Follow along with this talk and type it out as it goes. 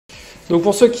Donc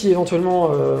pour ceux qui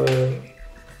éventuellement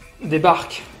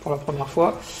débarquent pour la première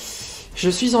fois, je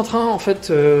suis en train, en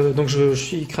fait, donc je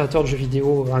suis créateur de jeux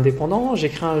vidéo indépendant. J'ai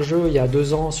créé un jeu il y a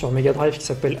 2 ans sur Mega Drive qui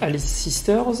s'appelle Alice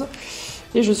Sisters.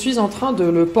 Et je suis en train de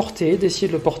le porter, d'essayer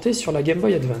de le porter sur la Game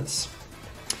Boy Advance.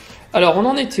 Alors, on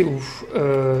en était où?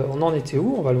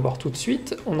 On va le voir tout de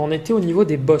suite. On en était au niveau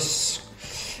des boss.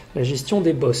 La gestion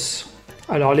des boss.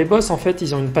 Alors, les boss, en fait,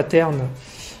 ils ont une pattern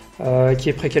qui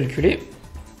est précalculée.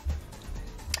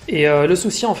 Et le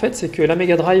souci, en fait, c'est que la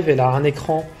Mega Drive, elle a un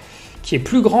écran qui est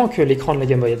plus grand que l'écran de la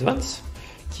Game Boy Advance.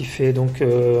 Qui fait donc,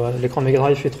 l'écran de Mega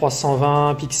Drive fait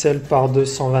 320 pixels par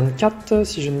 224,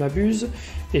 si je ne m'abuse.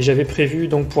 Et j'avais prévu,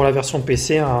 donc, pour la version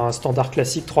PC, un standard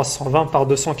classique 320 par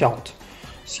 240.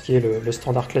 Ce qui est le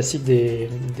standard classique des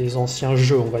anciens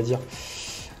jeux, on va dire,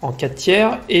 en 4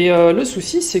 tiers. Et le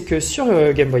souci, c'est que sur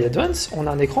Game Boy Advance, on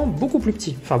a un écran beaucoup plus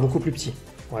petit. Enfin, beaucoup plus petit.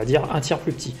 On va dire 1 tiers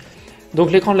plus petit.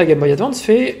 Donc l'écran de la Game Boy Advance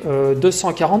fait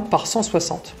 240 par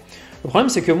 160. Le problème,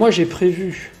 c'est que moi, j'ai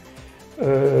prévu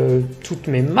toutes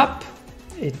mes maps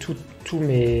et tous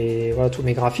mes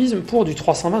graphismes pour du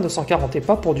 320-240 et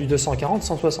pas pour du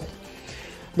 240-160.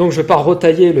 Donc je ne vais pas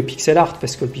retailler le pixel art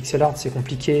parce que le pixel art c'est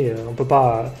compliqué, on ne peut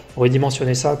pas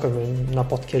redimensionner ça comme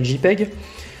n'importe quel JPEG.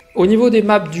 Au niveau des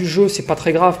maps du jeu, c'est pas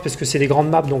très grave parce que c'est des grandes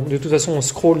maps, donc de toute façon on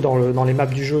scroll dans les maps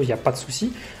du jeu, il n'y a pas de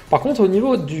souci. Par contre au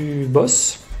niveau du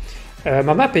boss,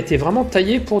 ma map était vraiment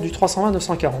taillée pour du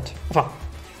 320-240. Enfin,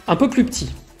 un peu plus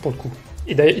petit pour le coup.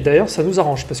 Et d'ailleurs ça nous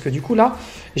arrange parce que du coup là,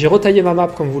 j'ai retaillé ma map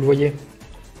comme vous le voyez.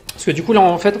 Parce que du coup là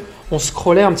en fait on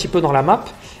scrollait un petit peu dans la map.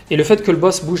 Et le fait que le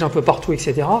boss bouge un peu partout,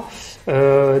 etc.,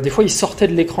 des fois il sortait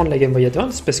de l'écran de la Game Boy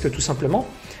Advance parce que tout simplement,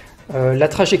 la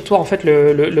trajectoire, en fait,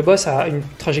 le boss a une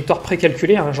trajectoire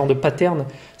précalculée, un genre de pattern.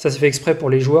 Ça se fait exprès pour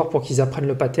les joueurs, pour qu'ils apprennent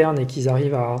le pattern et qu'ils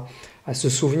arrivent à se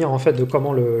souvenir en fait de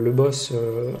comment le boss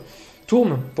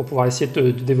tourne pour pouvoir essayer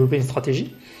de développer une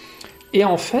stratégie. Et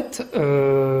en fait,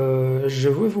 je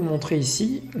vais vous montrer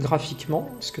ici graphiquement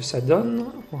ce que ça donne.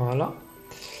 Voilà.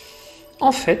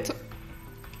 En fait.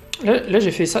 Là j'ai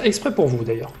fait ça exprès pour vous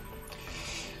d'ailleurs.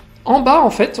 En bas,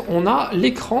 en fait, on a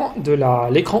l'écran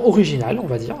original, on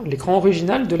va dire, l'écran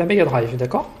original de la Mega Drive,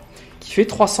 d'accord, qui fait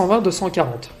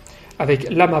 320-240,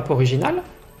 avec la map originale,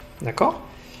 d'accord,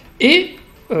 et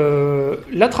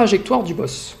la trajectoire du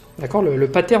boss, d'accord, le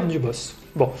pattern du boss.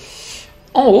 Bon,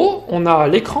 en haut, on a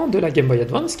l'écran de la Game Boy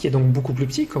Advance, qui est donc beaucoup plus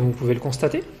petit, comme vous pouvez le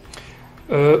constater.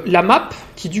 La map,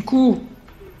 qui du coup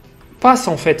passe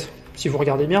en fait. Si vous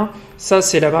regardez bien, ça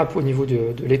c'est la map au niveau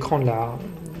de l'écran de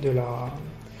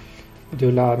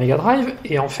la Mega Drive.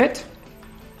 Et en fait,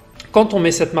 quand on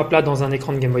met cette map là dans un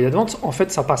écran de Game Boy Advance, en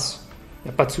fait ça passe. Il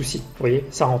n'y a pas de souci, vous voyez,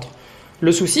 ça rentre.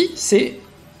 Le souci, c'est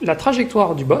la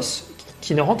trajectoire du boss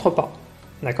qui ne rentre pas.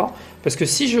 D'accord? Parce que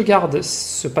si je garde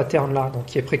ce pattern là, donc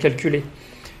qui est précalculé,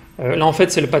 là en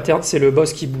fait c'est le pattern, c'est le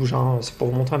boss qui bouge. Hein, c'est pour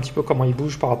vous montrer un petit peu comment il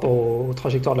bouge par rapport aux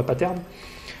trajectoires de la pattern.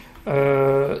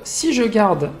 Si je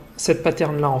garde cette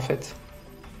pattern là en fait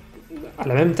à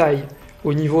la même taille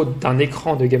au niveau d'un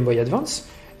écran de Game Boy Advance,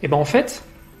 et ben en fait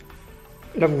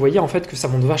là vous voyez en fait que ça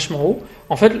monte vachement haut.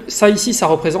 En fait ça ici ça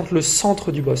représente le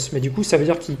centre du boss, mais du coup ça veut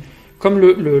dire que comme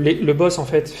le boss en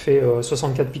fait fait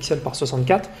 64 pixels par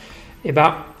 64, et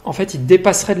ben en fait il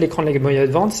dépasserait de l'écran de la Game Boy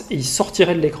Advance et il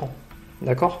sortirait de l'écran,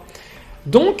 d'accord.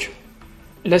 Donc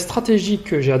la stratégie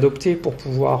que j'ai adoptée pour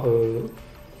pouvoir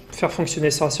faire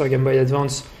fonctionner ça sur Game Boy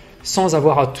Advance sans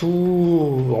avoir à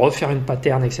tout refaire une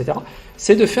pattern, etc.,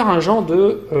 c'est de faire un genre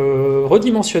de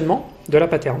redimensionnement de la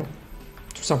pattern,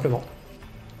 tout simplement.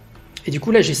 Et du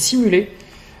coup là j'ai simulé,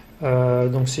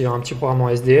 donc c'est un petit programme en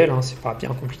SDL, hein, c'est pas bien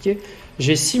compliqué,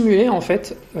 j'ai simulé en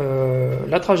fait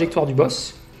la trajectoire du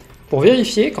boss pour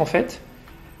vérifier qu'en fait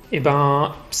eh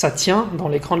ben, ça tient dans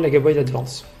l'écran de la Game Boy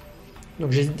Advance.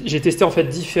 Donc j'ai testé en fait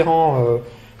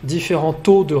différents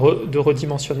taux de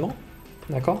redimensionnement,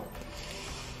 d'accord.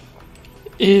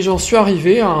 Et j'en suis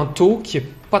arrivé à un taux qui est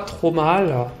pas trop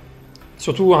mal,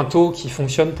 surtout un taux qui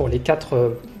fonctionne pour les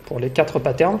quatre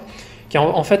patterns, qui est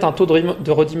en fait un taux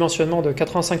de redimensionnement de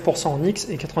 85% en X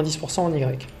et 90% en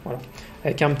Y, voilà,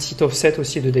 avec un petit offset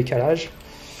aussi de décalage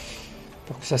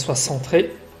pour que ça soit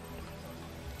centré.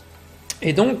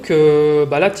 Et donc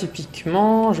là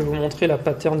typiquement, je vais vous montrer la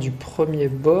pattern du premier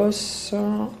boss.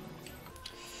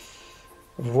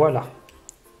 Voilà.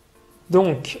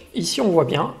 Donc, ici, on voit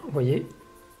bien, vous voyez,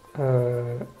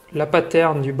 la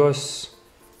pattern du boss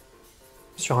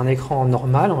sur un écran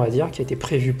normal, on va dire, qui a été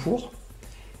prévu pour.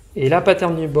 Et la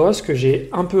pattern du boss que j'ai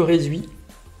un peu réduit.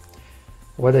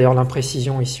 On voit d'ailleurs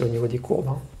l'imprécision ici au niveau des courbes.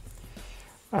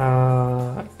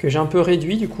 Hein. Que j'ai un peu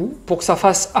réduit, du coup, pour que ça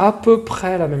fasse à peu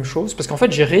près la même chose. Parce qu'en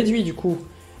fait, j'ai réduit, du coup,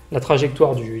 la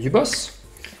trajectoire du boss.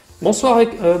 Bonsoir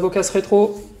Bocas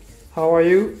Retro, how are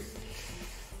you?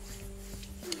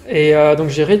 Et donc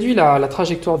j'ai réduit la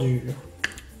trajectoire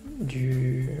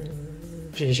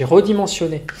j'ai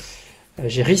redimensionné,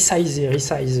 j'ai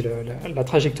resize la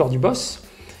trajectoire du boss,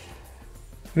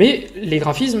 mais les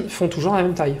graphismes font toujours la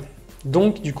même taille.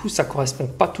 Donc du coup ça correspond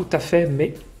pas tout à fait,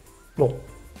 mais bon,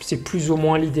 c'est plus ou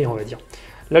moins l'idée, on va dire.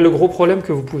 Là, le gros problème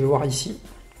que vous pouvez voir ici,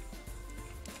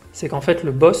 c'est qu'en fait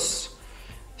le boss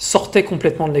sortait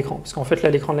complètement de l'écran, parce qu'en fait là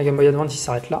l'écran de la Game Boy Advance il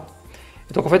s'arrête là,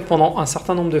 et donc en fait pendant un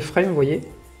certain nombre de frames, vous voyez,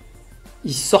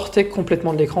 il sortait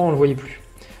complètement de l'écran, on ne le voyait plus.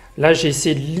 Là j'ai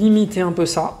essayé de limiter un peu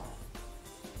ça,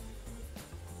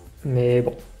 mais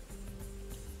bon.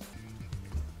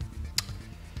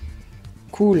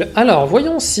 Cool. Alors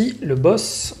voyons si le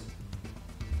boss...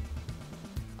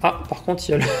 Ah, par contre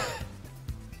il y a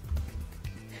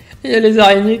il y a les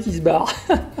araignées qui se barrent.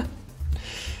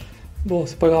 Bon,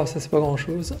 c'est pas grave, ça c'est pas grand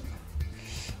chose.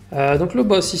 Donc le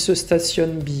boss il se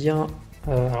stationne bien.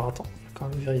 Alors attends,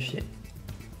 je vais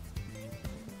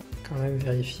quand même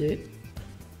vérifier.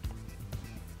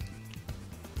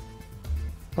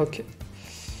 Ok.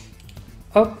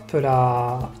 Hop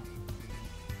là.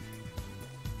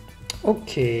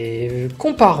 Ok,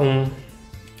 comparons.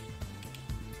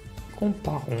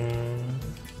 Comparons.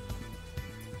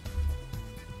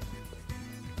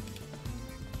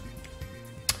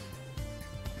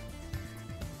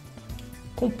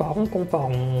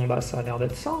 Bah ça a l'air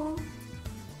d'être ça. Hein.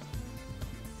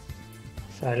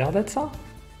 Ça a l'air d'être ça.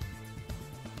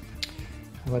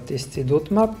 On va tester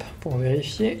d'autres maps pour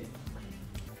vérifier.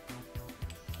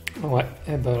 Ouais,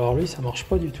 et ben alors lui ça marche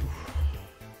pas du tout.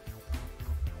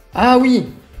 Ah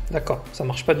oui, d'accord, ça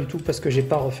marche pas du tout parce que j'ai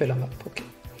pas refait la map. Ok.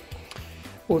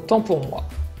 Autant pour moi.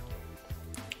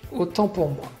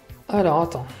 Alors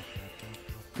attends.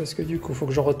 Parce que du coup, il faut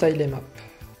que je retaille les maps.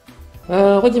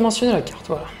 Redimensionner la carte,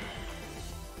 voilà.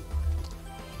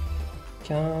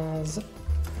 15,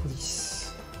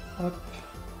 10. Hop.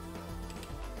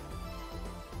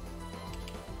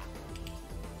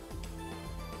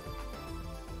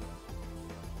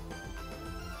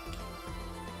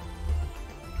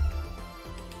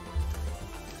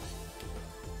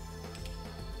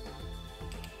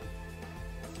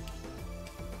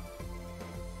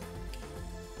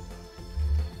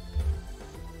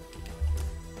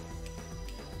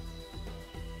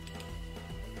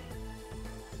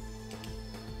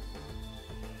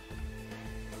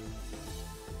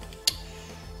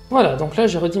 Voilà, donc là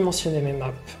j'ai redimensionné mes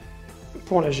maps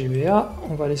pour la GBA.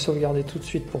 On va les sauvegarder tout de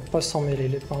suite pour pas s'en mêler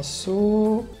les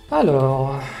pinceaux.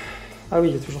 Alors, ah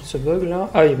oui, il y a toujours ce bug là.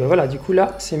 Ah oui, bah voilà, du coup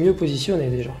là c'est mieux positionné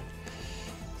déjà.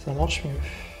 Ça marche mieux.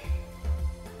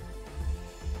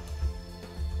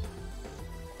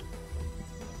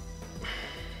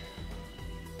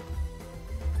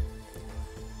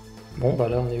 Bon, bah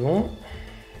là on est bon.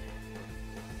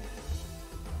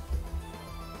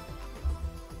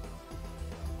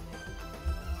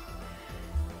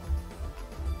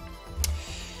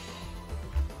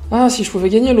 Ah, si je pouvais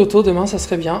gagner l'auto demain, ça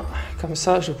serait bien. Comme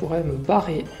ça, je pourrais me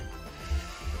barrer.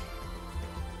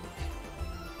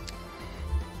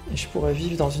 Et je pourrais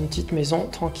vivre dans une petite maison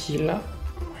tranquille.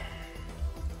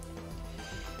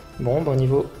 Bon, bah,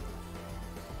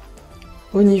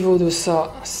 au niveau de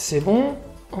ça, c'est bon.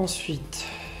 Ensuite,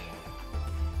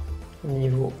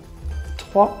 niveau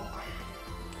 3.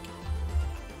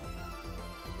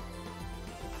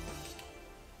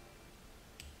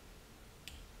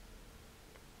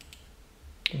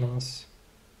 Mince.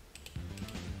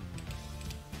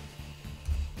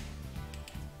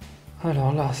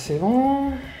 Alors là, c'est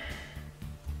bon.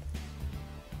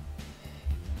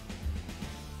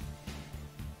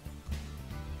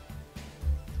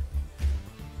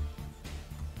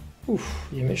 Ouf,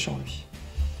 il est méchant lui.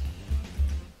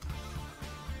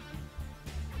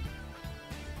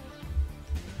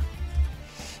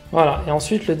 Voilà, et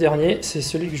ensuite le dernier, c'est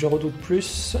celui que je redoute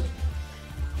plus.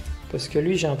 Parce que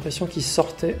lui, j'ai l'impression qu'il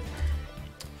sortait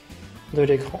de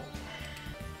l'écran.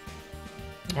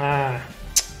 Ah,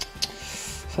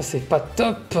 ça c'est pas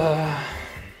top.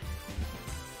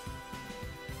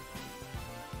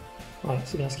 Voilà,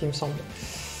 c'est bien ce qui me semblait.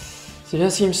 C'est bien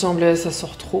ce qui me semblait, ça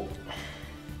sort trop.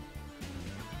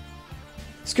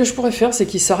 Ce que je pourrais faire, c'est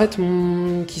qu'il s'arrête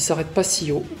pas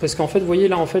si haut. Parce qu'en fait, vous voyez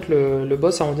là, en fait, le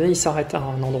boss, à un moment donné, il s'arrête à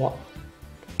un endroit.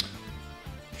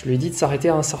 Je lui ai dit de s'arrêter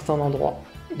à un certain endroit.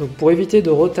 Donc pour éviter de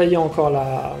retailler encore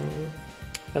la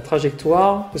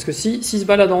trajectoire, parce que s'il se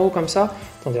balade en haut comme ça,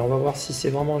 attendez, on va voir si c'est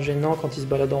vraiment gênant quand il se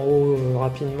balade en haut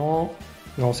rapidement.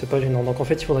 Non, c'est pas gênant. Donc en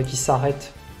fait, il faudrait qu'il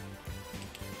s'arrête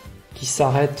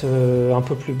un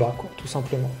peu plus bas, quoi, tout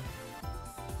simplement.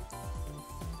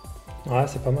 Ouais,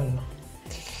 c'est pas mal.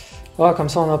 Ah, comme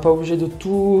ça, on n'a pas obligé de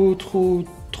tout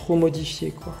trop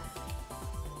modifier, quoi.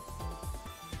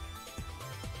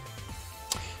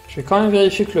 Je vais quand même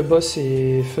vérifier que le boss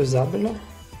est faisable.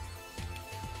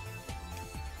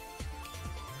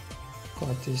 On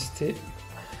va tester.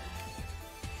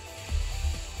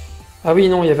 Ah oui,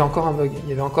 non, il y avait encore un bug. Il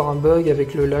y avait encore un bug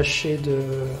avec le lâcher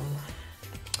de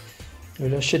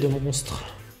monstres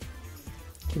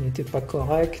qui n'était pas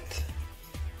correct.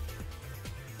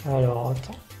 Alors,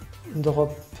 attends.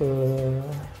 Drop...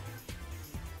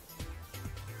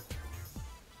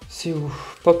 C'est où?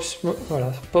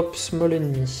 Voilà, Pop Small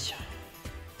Enemy.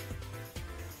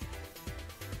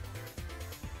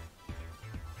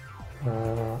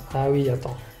 Ah oui,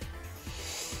 attends.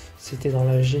 C'était dans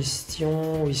la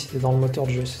gestion... Oui, c'était dans le moteur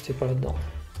de jeu, c'était pas là-dedans.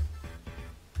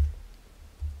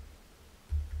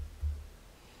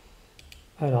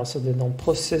 Alors, ça doit être dans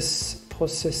Process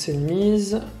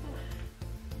Enemies.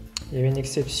 Il y avait une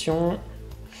exception.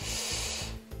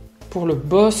 Pour le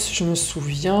boss, je me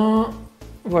souviens...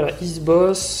 Voilà, is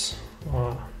boss.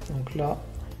 Voilà, donc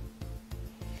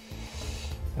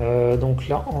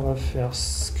là, on va faire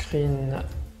screen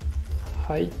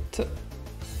height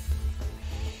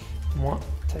moins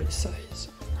tile size.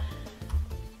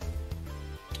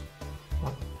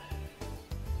 Voilà.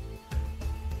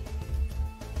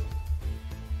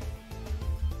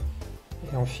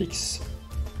 Et on fixe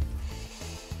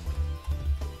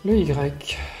le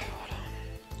Y.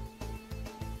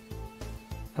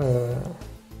 Voilà.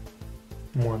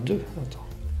 Moins 2, attends.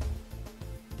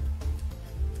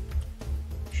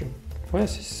 Ouais,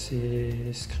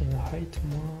 c'est screen height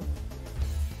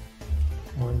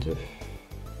moins 2. Ouais.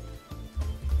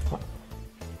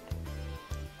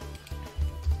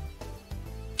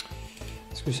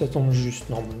 Est-ce que ça tombe juste?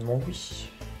 Normalement, oui.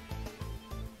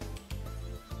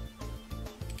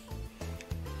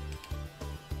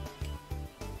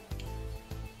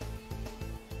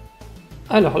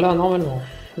 Alors là, normalement,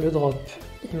 le drop,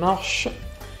 il marche.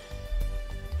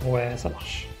 Ouais, ça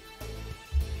marche.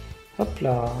 Hop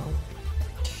là.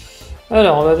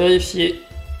 Alors, on va vérifier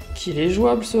qu'il est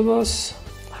jouable, ce boss.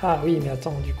 Ah oui, mais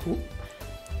attends, du coup...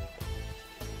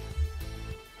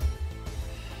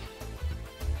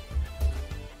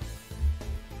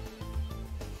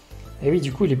 Et oui,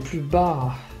 du coup, il est plus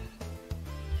bas.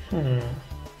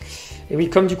 Et oui,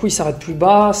 comme du coup, il s'arrête plus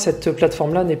bas, cette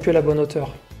plateforme-là n'est plus à la bonne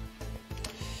hauteur.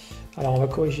 Alors, on va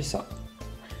corriger ça.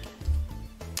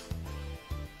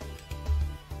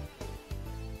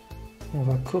 On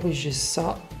va corriger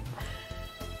ça.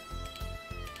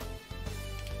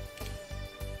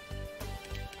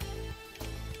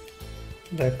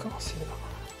 D'accord, c'est là.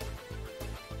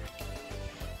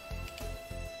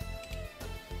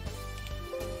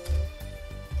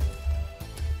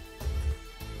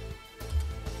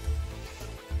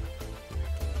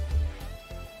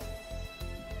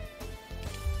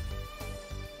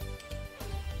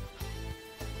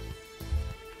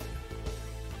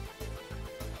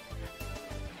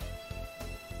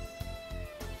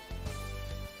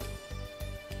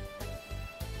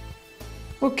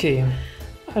 Ok,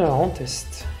 alors on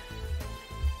teste.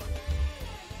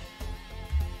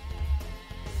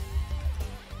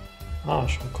 Ah,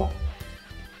 je suis encore...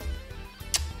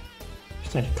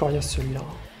 Putain, il est coriace celui-là.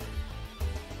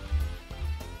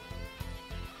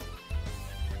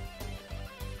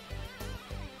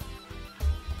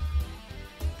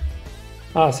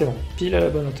 Ah, c'est bon, pile à la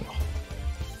bonne hauteur.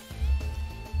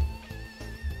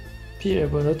 Pile à la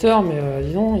bonne hauteur, mais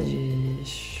disons, je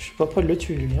suis pas près de le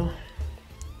tuer, lui. Hein.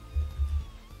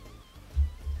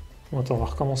 Bon, attends, on va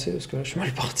recommencer, parce que là, je suis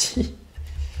mal parti.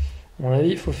 À mon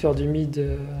avis, il faut faire du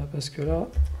mid, parce que là,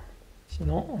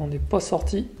 sinon, on n'est pas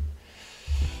sorti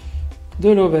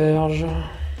de l'auberge.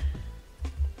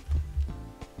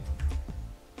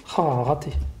 Ah,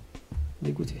 raté.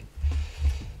 Dégoûté.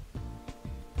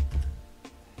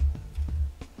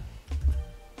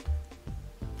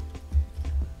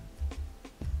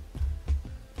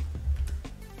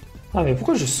 Ah, mais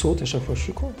pourquoi je saute à chaque fois? Je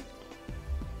suis con.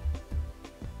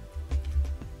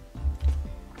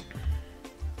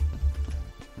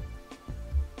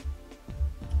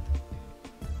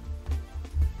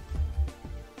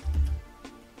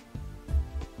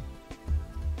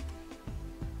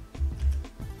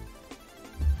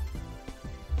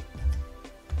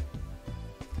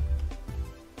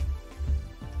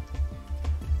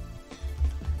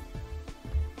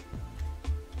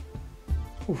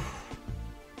 Ouf.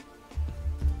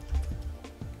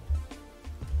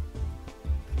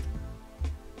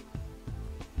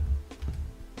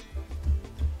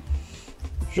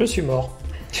 Je suis mort.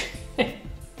 Je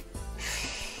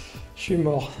suis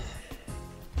mort.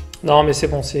 Non, mais c'est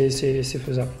bon, c'est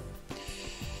faisable.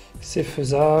 C'est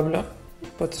faisable,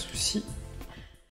 pas de souci.